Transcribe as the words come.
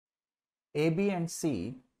A, B and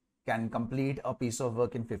C can complete a piece of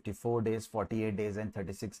work in 54 days, 48 days and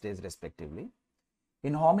 36 days respectively.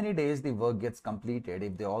 In how many days the work gets completed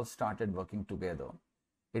if they all started working together?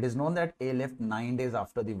 It is known that A left 9 days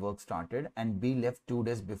after the work started and B left 2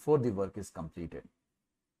 days before the work is completed.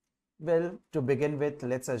 Well, to begin with,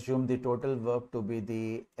 let's assume the total work to be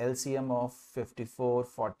the LCM of 54,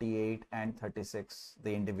 48 and 36,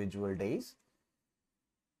 the individual days.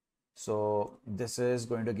 So this is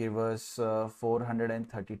going to give us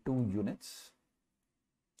 432 units.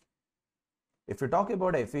 If you talk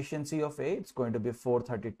about efficiency of A, it's going to be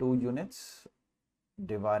 432 units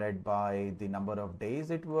divided by the number of days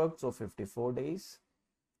it worked, so 54 days.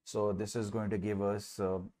 So this is going to give us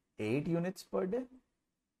 8 units per day.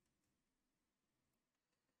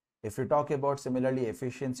 If you talk about similarly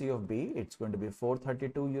efficiency of B, it's going to be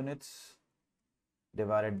 432 units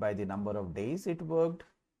divided by the number of days it worked.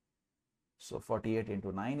 So 48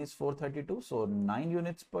 into 9 is 432, so 9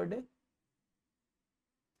 units per day.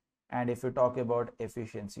 And if you talk about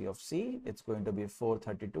efficiency of C, it's going to be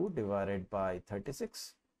 432 divided by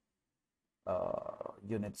 36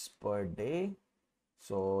 units per day.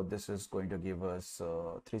 So this is going to give us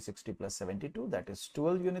 360 plus 72, that is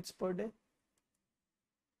 12 units per day.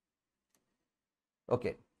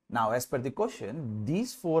 Okay, now as per the question,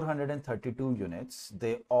 these 432 units,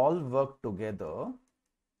 they all work together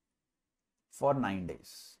for 9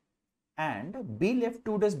 days. And B left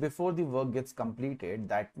 2 days before the work gets completed.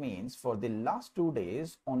 That means for the last 2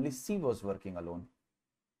 days, only C was working alone.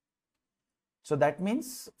 So that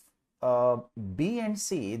means B and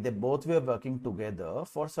C, they both were working together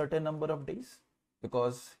for a certain number of days,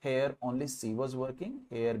 because here only C was working,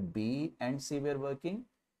 here B and C were working.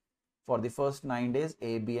 For the first 9 days,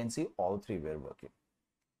 A, B and C, all three were working.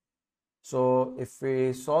 So if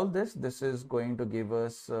we solve this, this is going to give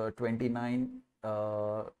us 29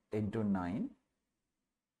 into 9.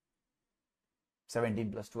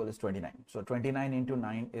 17 plus 12 is 29. So 29 into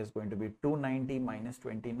 9 is going to be 290 minus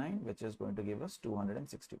 29, which is going to give us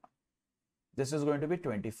 261. This is going to be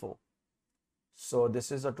 24. So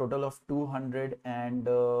this is a total of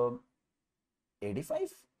 285.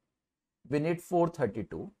 We need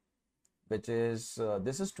 432, which is,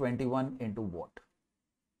 this is 21 into what?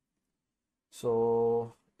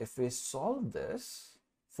 So if we solve this,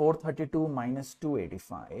 432 minus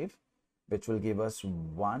 285, which will give us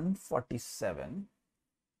 147.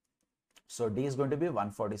 So D is going to be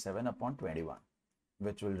 147 upon 21,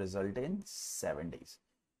 which will result in 7 days.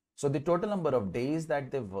 So the total number of days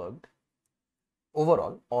that they worked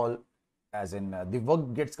overall, all as in the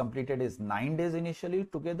work gets completed, is 9 days initially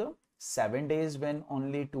together, 7 days when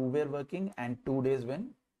only 2 were working, and 2 days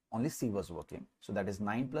when only C was working. So that is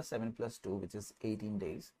 9 plus 7 plus 2, which is 18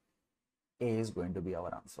 days. A is going to be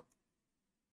our answer.